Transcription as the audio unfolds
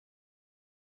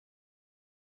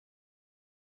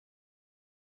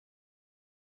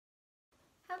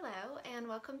Hello and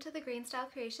welcome to the Green Style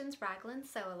Creations Raglan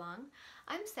Sewalong.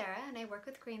 I'm Sarah and I work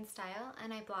with Green Style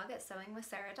and I blog at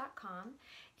sewingwithsarah.com,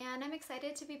 and I'm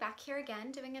excited to be back here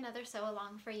again doing another sew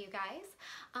along for you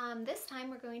guys. This time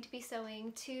we're going to be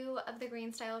sewing two of the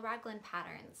Green Style Raglan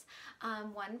patterns.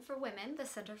 One for women, the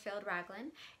Centerfield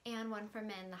Raglan, and one for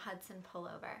men, the Hudson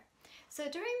pullover. So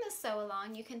during this sew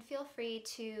along, you can feel free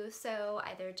to sew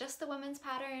either just the women's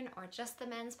pattern or just the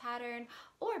men's pattern,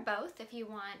 or both if you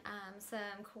want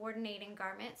some coordinating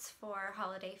garments for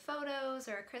holiday photos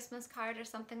or a Christmas card or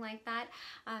something like that.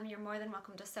 You're more than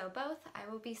welcome to sew both. I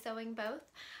will be sewing both,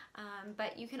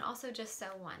 but you can also just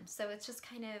sew one. So it's just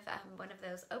kind of one of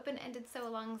those open-ended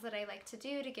sew-alongs that I like to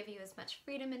do to give you as much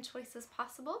freedom and choice as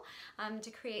possible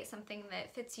to create something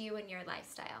that fits you and your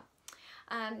lifestyle.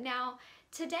 Now,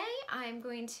 today I'm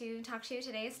going to talk to you.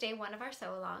 Today is day one of our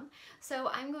sew along. So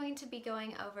I'm going to be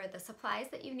going over the supplies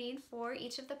that you need for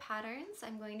each of the patterns.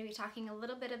 I'm going to be talking a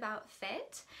little bit about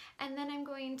fit, and then I'm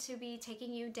going to be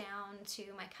taking you down to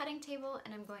my cutting table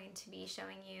and I'm going to be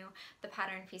showing you the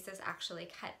pattern pieces actually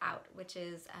cut out, which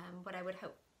is what I would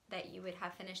hope that you would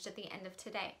have finished at the end of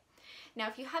today. Now,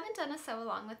 if you haven't done a sew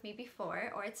along with me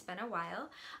before, or it's been a while,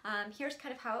 here's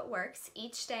kind of how it works.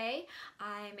 Each day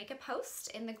I make a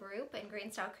post in the group in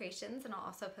Green Style Creations, and I'll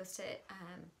also post it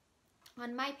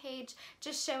on my page,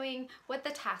 just showing what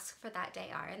the tasks for that day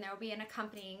are, and there will be an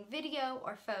accompanying video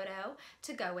or photo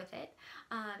to go with it.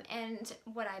 And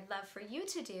what I'd love for you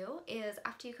to do is,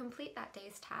 after you complete that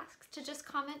day's tasks, to just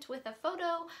comment with a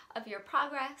photo of your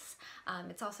progress.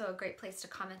 It's also a great place to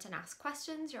comment and ask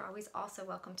questions. You're always also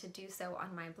welcome to do so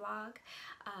on my blog.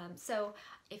 So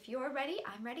if you're ready,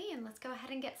 I'm ready, and let's go ahead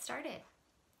and get started.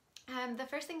 The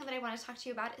first thing that I want to talk to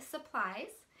you about is supplies.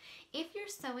 If you're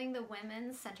sewing the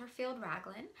women's Centerfield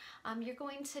Raglan, you're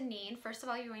going to need, first of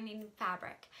all, you're going to need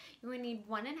fabric. You're going to need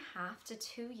 1.5 to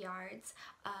 2 yards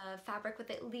of fabric with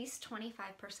at least 25%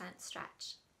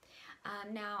 stretch.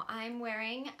 Now I'm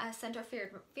wearing a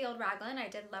Centerfield Raglan. I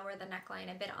did lower the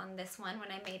neckline a bit on this one when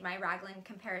I made my Raglan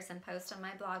comparison post on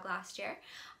my blog last year.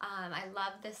 I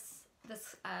love this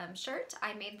shirt.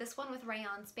 I made this one with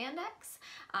rayon spandex,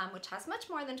 which has much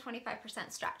more than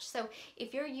 25% stretch. So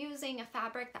if you're using a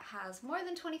fabric that has more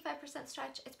than 25%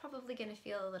 stretch, it's probably going to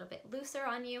feel a little bit looser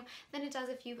on you than it does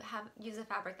if you use a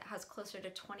fabric that has closer to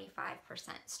 25%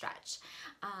 stretch.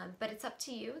 But it's up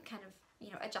to you, kind of,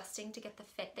 adjusting to get the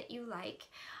fit that you like.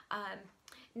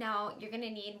 Now you're going to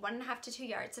need 1.5 to 2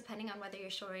 yards, depending on whether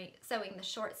you're sewing the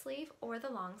short sleeve or the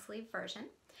long sleeve version.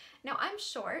 Now I'm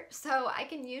short, so I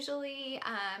can usually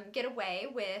get away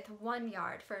with 1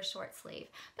 yard for a short sleeve,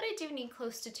 but I do need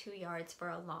close to 2 yards for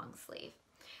a long sleeve.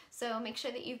 So make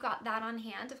sure that you've got that on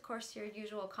hand. Of course, your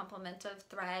usual complement of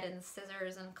thread and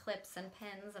scissors and clips and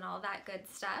pins and all that good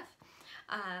stuff.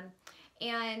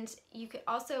 And you could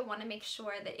also want to make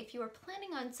sure that if you are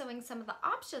planning on sewing some of the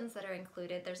options that are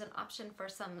included, there's an option for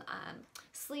some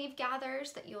sleeve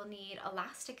gathers that you'll need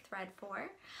elastic thread for,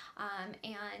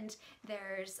 and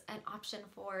there's an option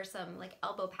for some like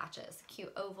elbow patches, a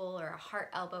cute oval or a heart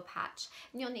elbow patch,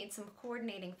 and you'll need some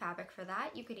coordinating fabric for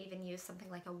that. You could even use something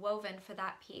like a woven for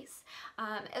that piece,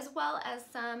 as well as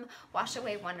some wash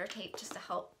away wonder tape just to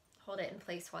help hold it in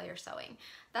place while you're sewing.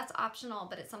 That's optional,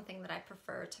 but it's something that I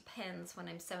prefer to pins when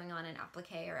I'm sewing on an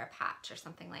applique or a patch or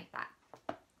something like that.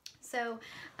 So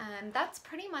that's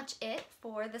pretty much it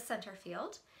for the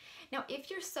Centerfield. Now if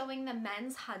you're sewing the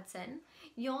men's Hudson,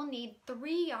 you'll need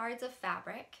 3 yards of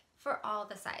fabric for all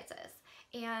the sizes.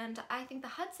 And I think the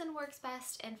Hudson works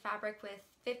best in fabric with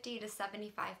 50 to 75%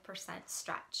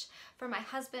 stretch. For my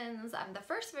husband's, the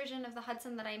first version of the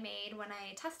Hudson that I made when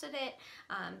I tested it,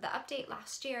 the update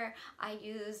last year, I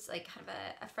used like kind of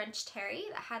a French terry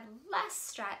that had less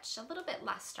stretch, a little bit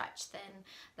less stretch than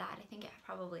that. I think it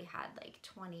probably had like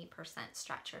 20%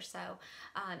 stretch or so.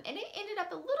 And it ended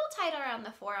up a little tight around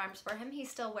the forearms for him. He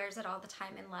still wears it all the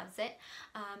time and loves it.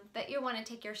 But you'll want to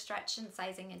take your stretch and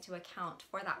sizing into account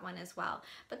for that one as well.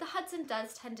 But the Hudson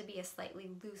does tend to be a slightly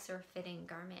looser fitting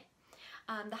garment.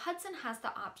 The Hudson has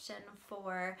the option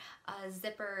for a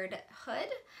zippered hood,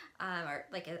 or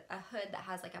like a hood that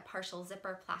has like a partial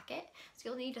zipper placket. So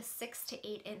you'll need a 6 to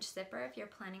 8 inch zipper if you're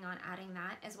planning on adding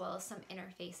that, as well as some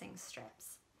interfacing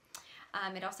strips.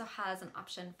 It also has an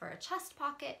option for a chest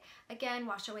pocket. Again,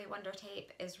 wash away wonder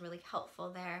tape is really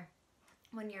helpful there.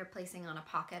 When you're placing on a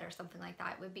pocket or something like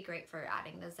that, it would be great for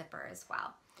adding the zipper as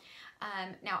well.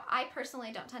 Now, I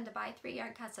personally don't tend to buy 3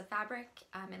 yard cuts of fabric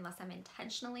unless I'm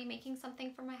intentionally making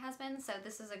something for my husband. So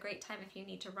this is a great time if you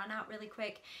need to run out really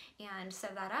quick and sew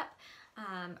that up,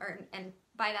 and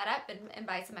buy that up and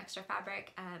buy some extra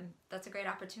fabric, that's a great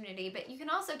opportunity. But you can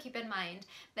also keep in mind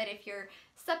that if you're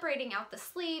separating out the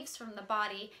sleeves from the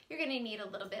body, you're going to need a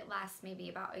little bit less, maybe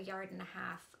about 1.5 yards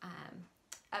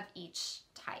of each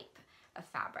type of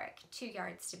fabric. 2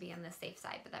 yards to be on the safe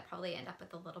side, but that probably end up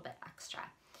with a little bit extra.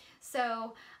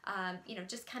 So, you know,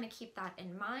 just kind of keep that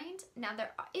in mind. Now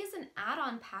there is an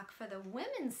add-on pack for the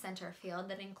women's Centerfield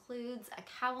that includes a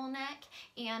cowl neck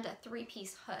and a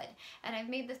 3-piece hood. And I've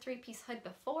made the 3-piece hood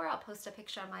before. I'll post a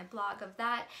picture on my blog of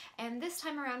that. And this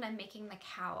time around I'm making the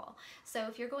cowl. So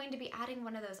if you're going to be adding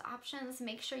one of those options,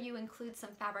 make sure you include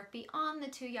some fabric beyond the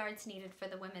 2 yards needed for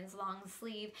the women's long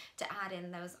sleeve to add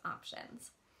in those options.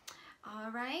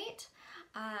 All right.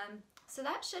 So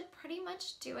that should pretty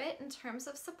much do it in terms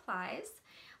of supplies.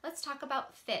 Let's talk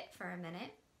about fit for a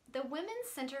minute. The women's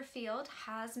Centerfield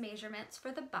has measurements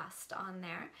for the bust on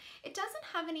there. It doesn't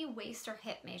have any waist or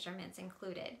hip measurements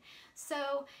included.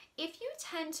 So if you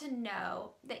tend to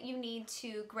know that you need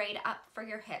to grade up for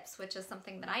your hips, which is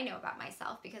something that I know about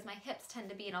myself because my hips tend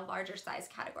to be in a larger size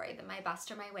category than my bust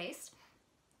or my waist.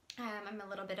 I'm a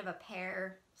little bit of a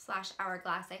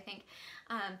pear/hourglass, I think.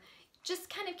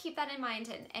 Just kind of keep that in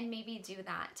mind and maybe do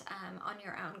that on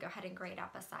your own. Go ahead and grade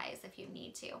up a size if you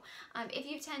need to. If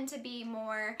you tend to be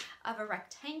more of a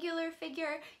rectangular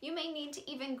figure, you may need to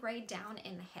even grade down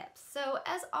in the hips. So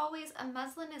as always, a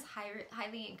muslin is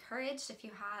highly encouraged. If you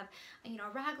have, you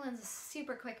know, Raglan's a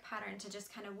super quick pattern to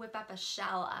just kind of whip up a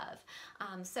shell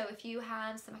of. So if you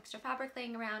have some extra fabric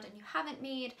laying around and you haven't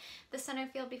made the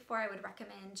Centerfield before, I would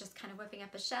recommend just kind of whipping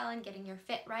up a shell and getting your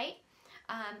fit right.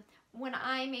 When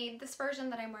I made this version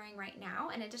that I'm wearing right now,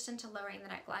 in addition to lowering the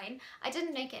neckline, I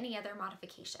didn't make any other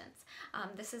modifications.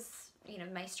 This is, you know,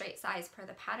 my straight size per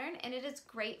the pattern, and it is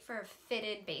great for a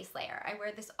fitted base layer. I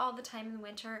wear this all the time in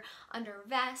winter under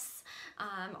vests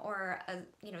or a,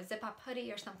 you know, zip-up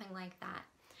hoodie or something like that.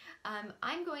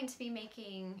 I'm going to be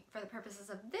making, for the purposes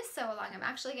of this sew-along, I'm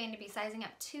actually going to be sizing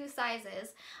up 2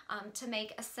 sizes to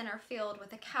make a Centerfield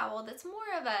with a cowl that's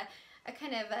more of a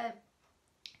kind of a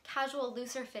casual,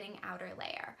 looser fitting outer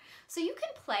layer. So you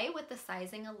can play with the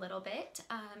sizing a little bit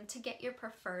to get your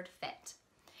preferred fit.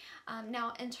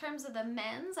 Now in terms of the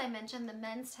men's, I mentioned the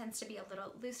men's tends to be a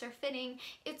little looser fitting.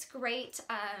 It's great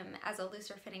as a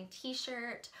looser fitting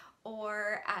t-shirt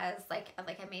or as like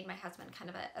I made my husband kind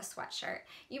of a sweatshirt.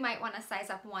 You might want to size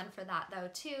up 1 for that though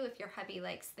too, if your hubby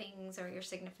likes things, or your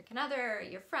significant other, or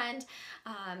your friend,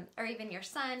 or even your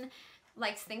son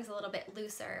likes things a little bit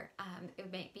looser. It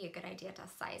might be a good idea to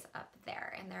size up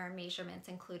there, and there are measurements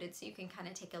included so you can kind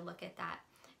of take a look at that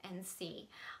and see.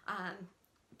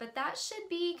 But that should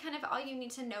be kind of all you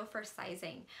need to know for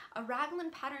sizing. A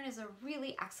raglan pattern is a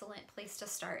really excellent place to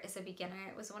start as a beginner.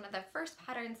 It was one of the first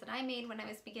patterns that I made when I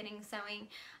was beginning sewing,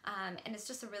 and it's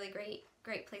just a really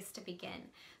great place to begin.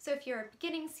 So if you're a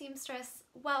beginning seamstress,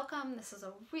 welcome. This is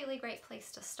a really great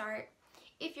place to start.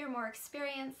 If you're more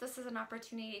experienced, this is an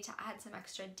opportunity to add some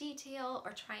extra detail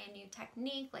or try a new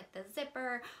technique like the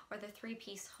zipper or the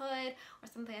 3-piece hood or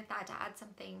something like that, to add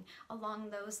something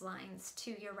along those lines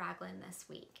to your raglan this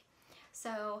week.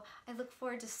 So I look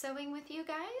forward to sewing with you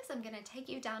guys. I'm going to take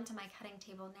you down to my cutting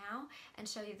table now and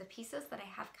show you the pieces that I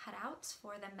have cut out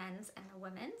for the men's and the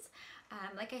women's.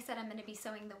 Like I said, I'm going to be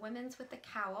sewing the women's with the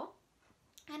cowl.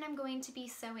 And I'm going to be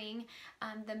sewing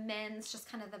the men's, just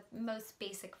kind of the most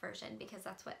basic version, because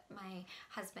that's what my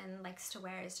husband likes to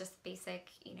wear, is just basic,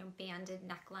 you know, banded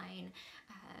neckline,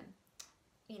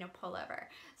 you know, pullover.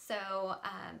 So,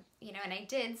 you know, and I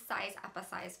did size up a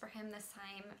size for him this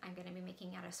time. I'm going to be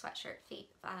making out a sweatshirt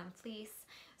fleece.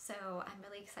 So I'm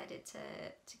really excited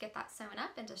to get that sewn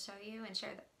up and to show you and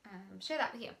share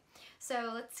that with you.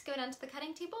 So let's go down to the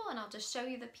cutting table and I'll just show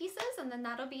you the pieces, and then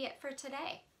that'll be it for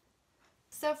today.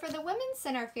 So for the women's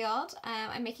Centerfield,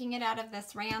 I'm making it out of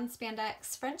this rayon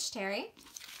spandex French terry,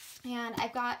 and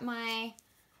I've got my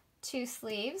 2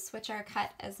 sleeves, which are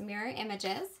cut as mirror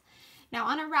images. Now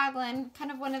on a raglan,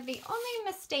 kind of one of the only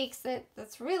mistakes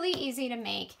that's really easy to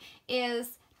make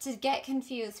is to get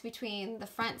confused between the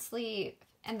front sleeve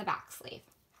and the back sleeve.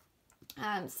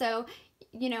 So,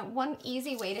 you know, one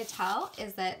easy way to tell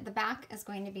is that the back is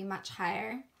going to be much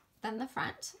higher than the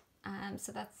front.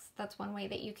 So that's one way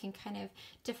that you can kind of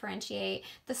differentiate.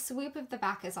 The swoop of the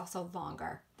back is also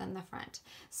longer than the front.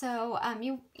 So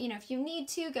you know, if you need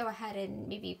to, go ahead and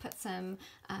maybe put some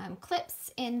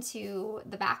clips into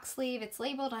the back sleeve. It's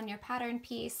labeled on your pattern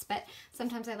piece, but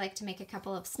sometimes I like to make a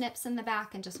couple of snips in the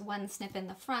back and just 1 snip in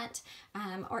the front,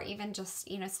 or even just,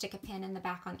 you know, stick a pin in the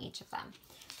back on each of them.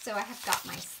 So I have got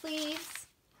my sleeves.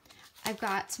 I've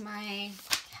got my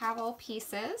cowl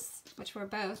pieces, which were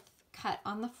both cut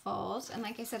on the fold. And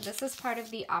like I said, this is part of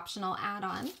the optional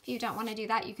add-on. If you don't want to do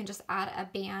that, you can just add a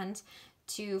band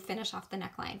to finish off the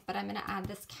neckline. But I'm going to add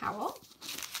this cowl.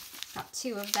 Got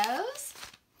 2 of those.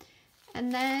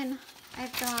 And then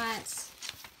I've got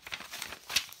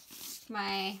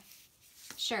my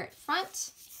shirt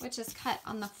front, which is cut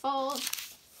on the fold.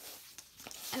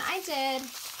 And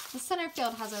the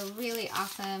Centerfield has a really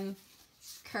awesome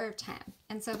curved hem,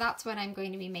 and so that's what I'm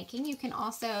going to be making. You can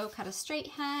also cut a straight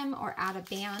hem or add a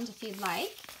band if you'd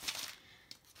like.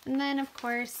 And then of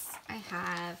course I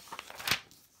have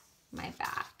my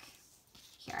back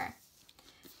here.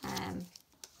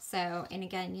 And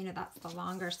again, you know, that's the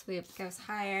longer swoop, goes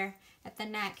higher at the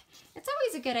neck. It's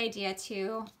always a good idea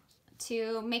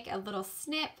to make a little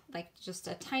snip, like just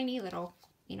a tiny little,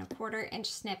 you know, 1/4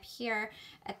 inch snip here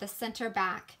at the center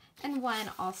back, and one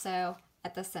also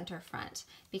at the center front,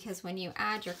 because when you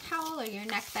add your cowl or your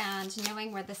neckband,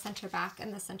 knowing where the center back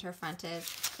and the center front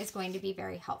is going to be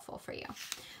very helpful for you.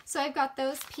 So I've got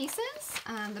those pieces.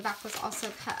 The back was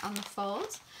also cut on the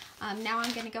fold. Now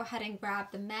I'm going to go ahead and grab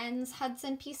the men's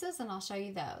Hudson pieces and I'll show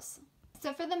you those.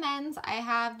 So for the men's, I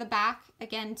have the back,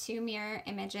 again, 2 mirror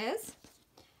images.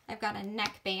 I've got a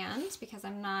neck band because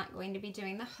I'm not going to be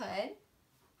doing the hood.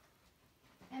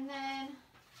 And then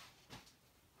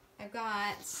I've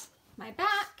got my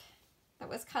back that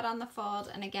was cut on the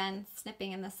fold, and again,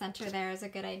 snipping in the center there is a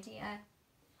good idea.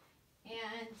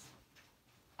 And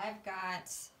I've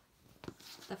got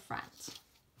the front.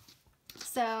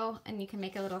 So, and you can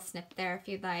make a little snip there if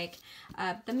you'd like.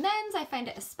 The men's, I find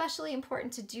it especially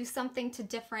important to do something to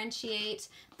differentiate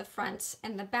the front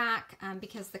and the back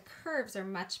because the curves are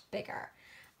much bigger.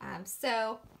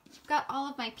 So I've got all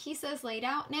of my pieces laid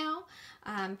out now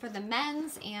for the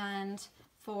men's and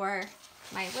for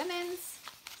my women's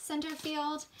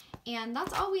Centerfield, and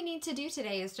that's all we need to do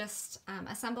today is just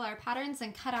assemble our patterns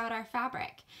and cut out our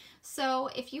fabric. So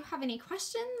if you have any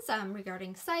questions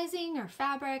regarding sizing or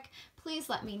fabric, please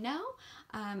let me know.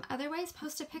 Otherwise,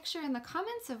 post a picture in the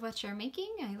comments of what you're making.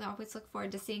 I always look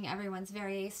forward to seeing everyone's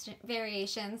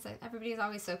variations. Everybody's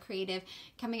always so creative,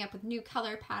 coming up with new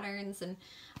color patterns and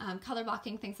color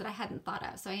blocking things that I hadn't thought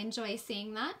of. So I enjoy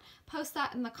seeing that. Post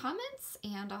that in the comments,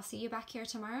 and I'll see you back here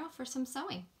tomorrow for some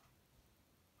sewing.